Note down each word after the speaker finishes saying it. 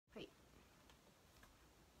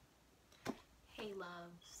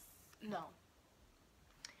loves, no,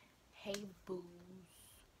 hey boos.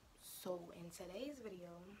 So in today's video,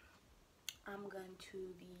 I'm going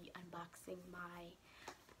to be unboxing my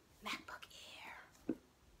MacBook Air.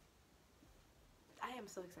 I am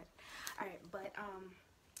so excited. Alright, but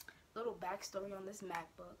little backstory on this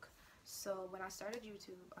MacBook. So when I started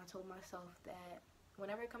YouTube, I told myself that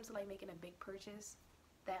whenever it comes to like making a big purchase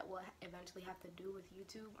that will eventually have to do with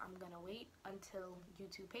YouTube, I'm gonna wait until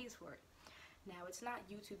YouTube pays for it. Now, it's not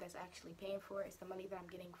YouTube that's actually paying for it. It's the money that I'm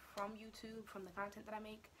getting from YouTube, from the content that I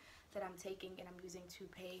make, that I'm taking and I'm using to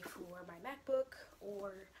pay for my MacBook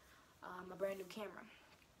or a brand new camera.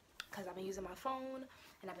 Because I've been using my phone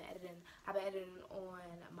and I've been editing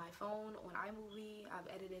on my phone, on iMovie. I've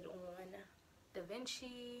edited on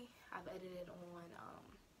DaVinci. I've edited on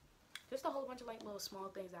just a whole bunch of like little small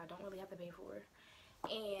things that I don't really have to pay for.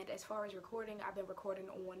 And as far as recording, I've been recording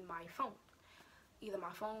on my phone. Either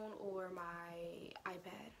my phone or my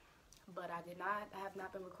iPad, but I have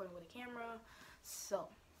not been recording with a camera. So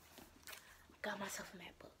got myself a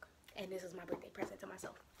MacBook, and this is my birthday present to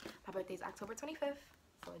myself. My birthday is October 25th,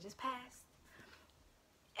 so it just passed,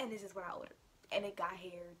 and this is what I ordered, and it got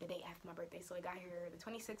here the day after my birthday, so it got here the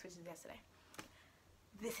 26th, which is yesterday.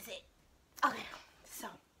 This is it. Okay, so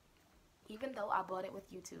even though I bought it with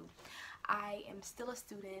YouTube, I am still a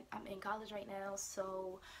student. I'm in college right now,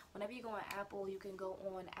 so whenever you go on Apple, you can go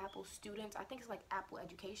on Apple Students. I think it's like Apple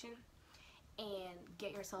Education, and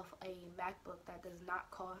get yourself a MacBook that does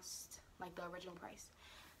not cost like the original price.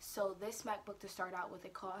 So this MacBook, to start out with,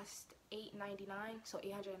 it cost $899, so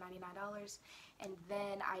 $899, and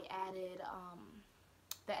then I added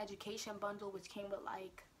the education bundle, which came with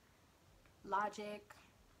like Logic,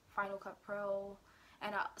 Final Cut Pro,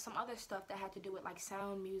 and some other stuff that had to do with like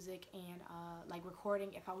sound, music, and like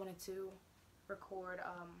recording if I wanted to record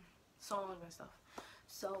songs and stuff.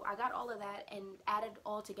 So I got all of that, and added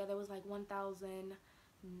all together was like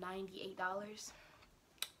 $1,098.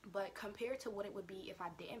 But compared to what it would be if I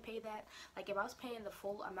didn't pay that, like if I was paying the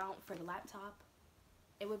full amount for the laptop,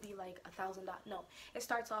 it would be like $1,000. No, it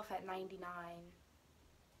starts off at $999.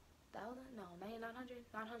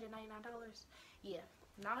 Yeah,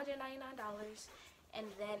 $999.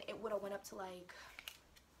 And then it would have went up to like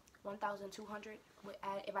 $1,200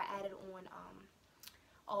 if I added on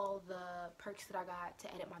all the perks that I got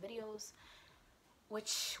to edit my videos,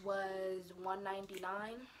 which was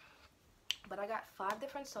 $199. But I got 5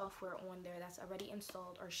 different software on there that's already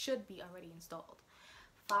installed, or should be already installed.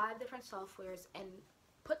 5 different softwares, and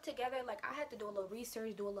put together, like I had to do a little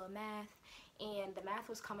research, do a little math, and the math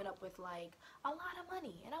was coming up with like a lot of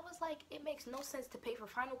money, and I was like, it makes no sense to pay for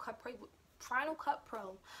Final Cut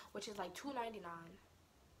Pro, which is like $299,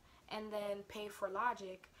 and then pay for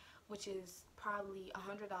Logic, which is probably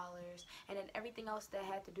 $100, and then everything else that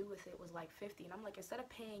had to do with it was like $50. And I'm like, instead of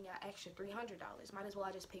paying an extra $300, might as well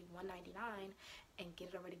I just pay $199 and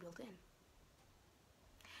get it already built in.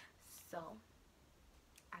 So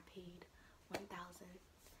I paid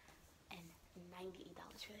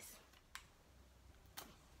 $1,098 for this.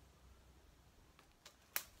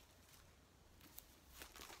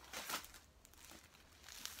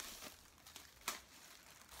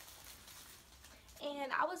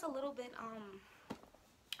 And I was just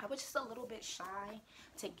a little bit shy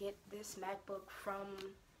to get this MacBook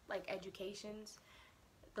from like the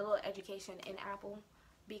little education in Apple,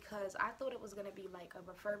 because I thought it was gonna be like a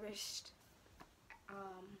refurbished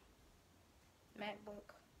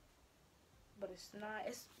MacBook, but it's not.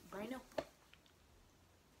 It's brand new.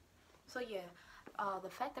 So yeah, the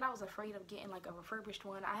fact that I was afraid of getting like a refurbished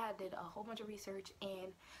one, I did a whole bunch of research,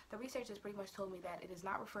 and the researchers pretty much told me that it is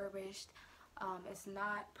not refurbished. It's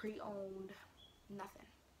not pre-owned, nothing.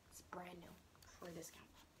 It's brand new for a discount.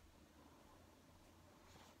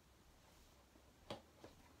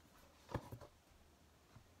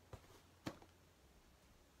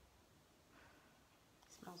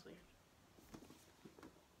 It smells weird.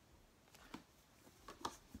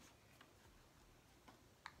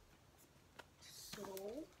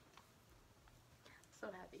 So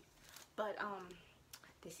happy. But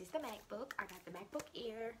this is the MacBook. I got the MacBook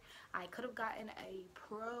Air. I could have gotten a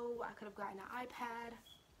Pro. I could have gotten an iPad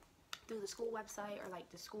through the school website or like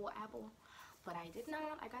the school Apple, but I did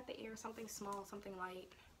not. I got the Air, something small, something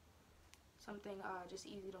light, something just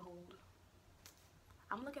easy to hold.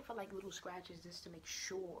 I'm looking for like little scratches just to make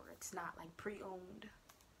sure it's not like pre-owned,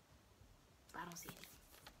 but I don't see any.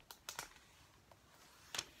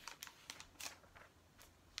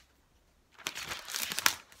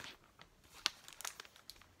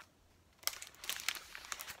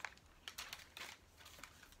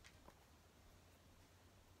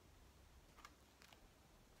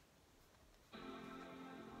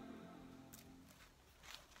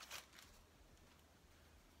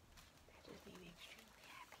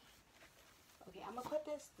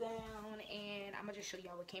 this down, and I'm gonna just show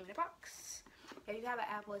y'all what came in the box. If you have an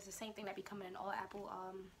Apple, it's the same thing that be coming in all Apple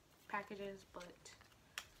packages, but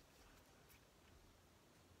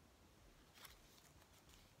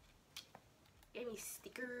gave me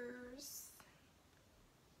stickers.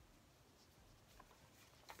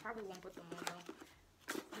 Probably won't put them on though.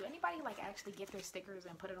 Do anybody like actually get their stickers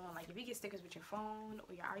and put it on? Like if you get stickers with your phone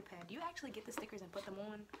or your iPad, do you actually get the stickers and put them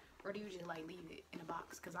on, or do you just like leave it in a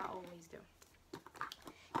box? Because I always do.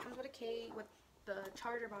 Comes with a case with the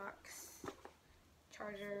charger box,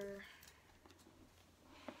 charger.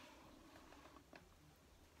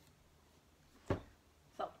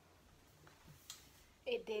 So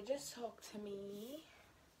it did just talk to me.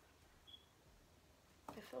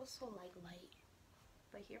 It feels so like light.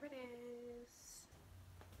 But here it is.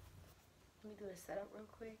 Let me do a setup real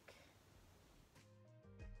quick.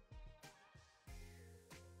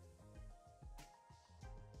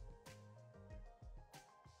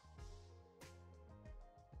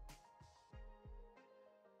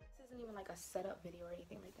 This isn't even like a setup video or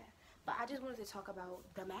anything like that. But I just wanted to talk about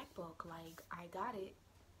the MacBook. Like, I got it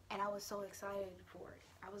and I was so excited for it.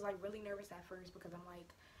 I was like really nervous at first because I'm like,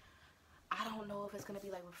 I don't know if it's gonna be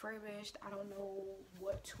like refurbished. I don't know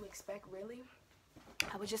what to expect really.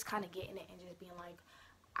 I was just kind of getting it and just being like,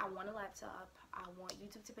 I want a laptop. I want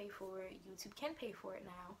YouTube to pay for it. YouTube can pay for it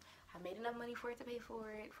now. I made enough money for it to pay for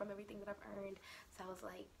it from everything that I've earned. So I was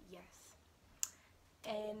like, yes.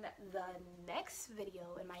 In the next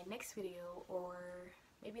video, in my next video, or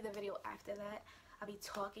maybe the video after that, I'll be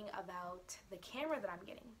talking about the camera that I'm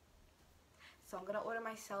getting. So I'm gonna order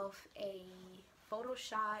myself a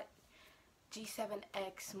Photoshop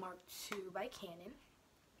G7X Mark II by Canon,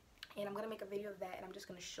 and I'm gonna make a video of that, and I'm just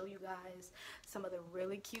gonna show you guys some of the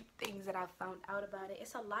really cute things that I've found out about it.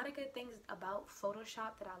 It's a lot of good things about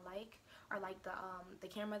Photoshop that I like, or like the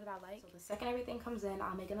camera that I like. So the second everything comes in,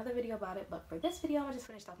 I'll make another video about it, but for this video I'm gonna just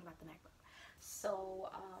finish talking about the MacBook. So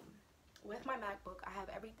with my MacBook, I have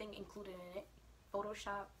everything included in it: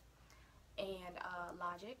 Photoshop and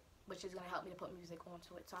Logic, which is going to help me to put music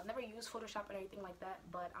onto it. So I've never used Photoshop or anything like that,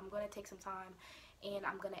 but I'm going to take some time and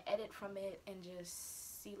I'm going to edit from it and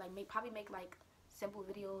just see, like, probably make like simple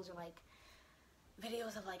videos, or like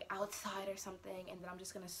videos of like outside or something, and then I'm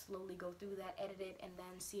just going to slowly go through that, edit it, and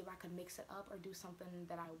then see if I can mix it up or do something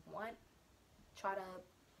that I want. Try to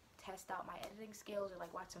test out my editing skills, or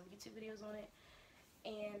like watch some YouTube videos on it.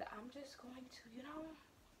 And I'm just going to, you know,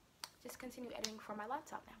 just continue editing from my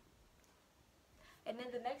laptop now. And then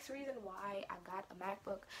the next reason why I got a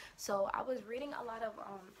MacBook, so I was reading a lot of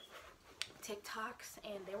TikToks,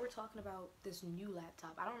 and they were talking about this new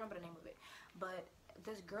laptop. I don't remember the name of it, but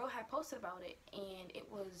this girl had posted about it, and it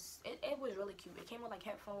was really cute. It came with like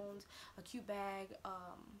headphones, a cute bag,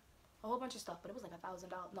 a whole bunch of stuff, but it was like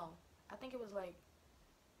 $1,000. No, I think it was like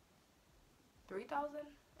 $3,000,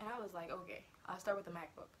 and I was like, okay, I'll start with the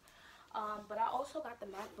MacBook. But I also got the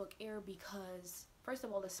MacBook Air because, first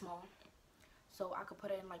of all, it's small. So I could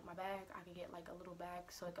put it in like my bag. I could get like a little bag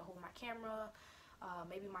so it could hold my camera,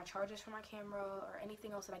 maybe my chargers for my camera, or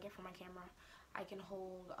anything else that I get for my camera. I can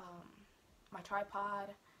hold my tripod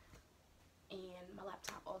and my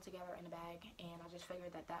laptop all together in a bag, and I just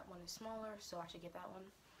figured that that one is smaller, so I should get that one.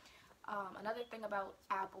 Another thing about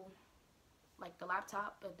Apple, like the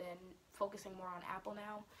laptop, but then focusing more on Apple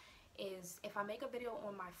now, is if I make a video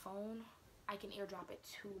on my phone, I can airdrop it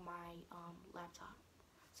to my laptop.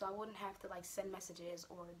 So I wouldn't have to like send messages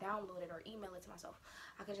or download it or email it to myself.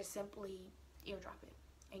 I could just simply airdrop it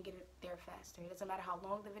and get it there faster. It doesn't matter how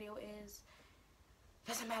long the video is.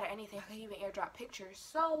 Doesn't matter anything. I could even airdrop pictures.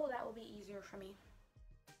 So that will be easier for me.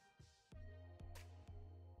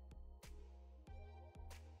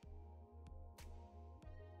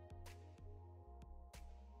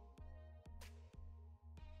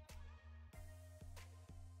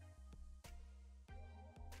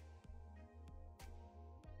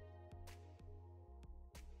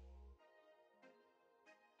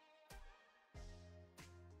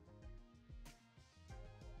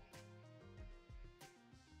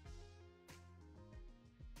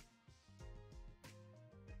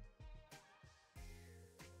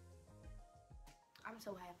 I'm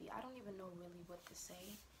so happy. I don't even know really what to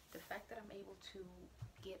say. The fact that I'm able to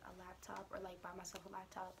get a laptop, or like buy myself a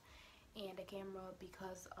laptop and a camera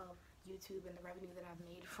because of YouTube and the revenue that I've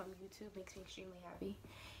made from YouTube, makes me extremely happy.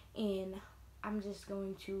 And I'm just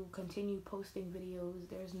going to continue posting videos.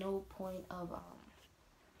 There's no point of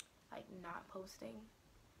like not posting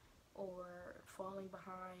or falling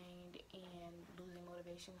behind and losing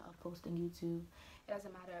motivation of posting YouTube. It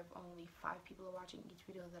doesn't matter if only 5 people are watching each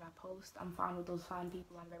video that I post. I'm fine with those 5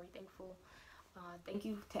 people. I'm very thankful. Thank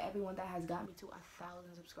you to everyone that has got me to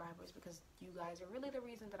 1,000 subscribers, because you guys are really the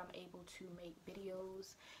reason that I'm able to make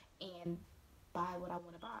videos and buy what I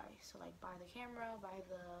want to buy. So like buy the camera, buy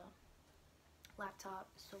the laptop.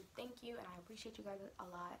 So thank you, and I appreciate you guys a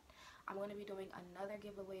lot. I'm going to be doing another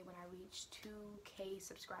giveaway when I reach 2K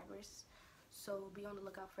subscribers, so be on the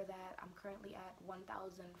lookout for that. I'm currently at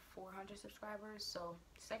 1,400 subscribers, so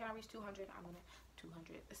the second I reach 200,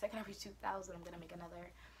 the second I reach 2,000, I'm gonna make another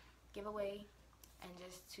giveaway. And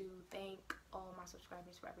just to thank all my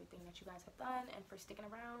subscribers for everything that you guys have done and for sticking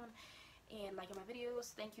around and liking my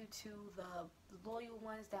videos. Thank you to the loyal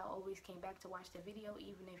ones that always came back to watch the video,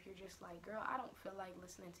 even if you're just like, girl, I don't feel like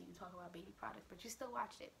listening to you talk about baby products, but you still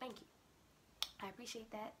watched it. Thank you. I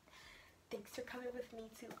appreciate that. Thanks for coming with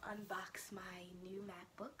me to unbox my new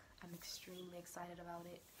MacBook. I'm extremely excited about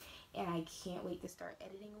it, and I can't wait to start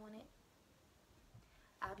editing on it.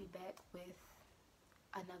 I'll be back with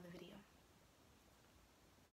another video.